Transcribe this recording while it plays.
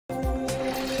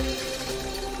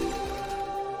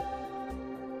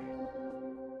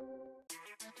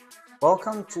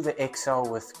Welcome to the Excel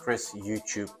with Chris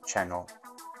YouTube channel.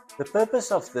 The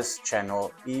purpose of this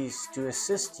channel is to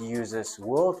assist users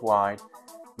worldwide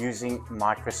using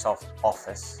Microsoft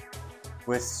Office,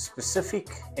 with specific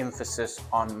emphasis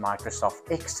on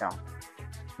Microsoft Excel.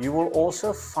 You will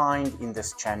also find in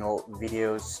this channel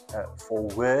videos for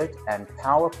Word and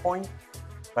PowerPoint,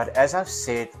 but as I've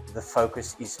said, the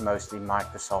focus is mostly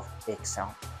Microsoft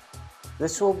Excel.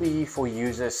 This will be for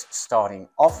users starting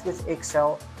off with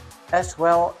Excel as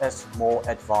well as more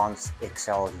advanced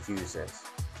Excel users.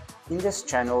 In this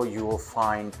channel you will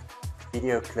find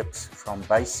video clips from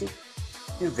basic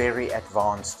to very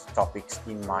advanced topics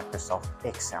in Microsoft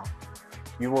Excel.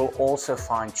 You will also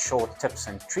find short tips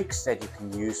and tricks that you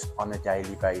can use on a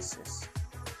daily basis.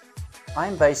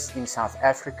 I'm based in South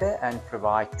Africa and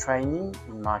provide training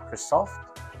in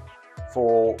Microsoft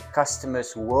for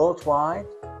customers worldwide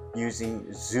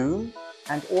using Zoom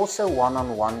and also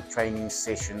one-on-one training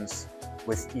sessions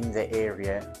within the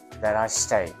area that I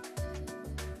stay.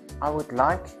 I would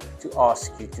like to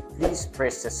ask you to please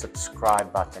press the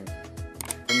subscribe button.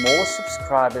 The more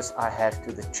subscribers I have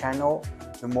to the channel,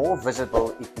 the more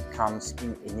visible it becomes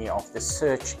in any of the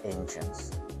search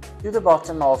engines. To the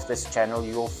bottom of this channel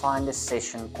you will find a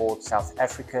session called South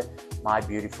Africa, My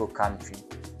Beautiful Country.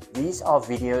 These are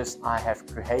videos I have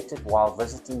created while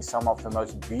visiting some of the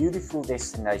most beautiful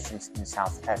destinations in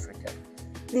South Africa.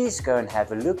 Please go and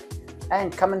have a look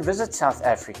and come and visit South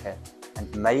Africa,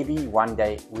 and maybe one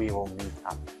day we will meet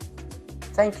up.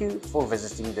 Thank you for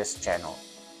visiting this channel.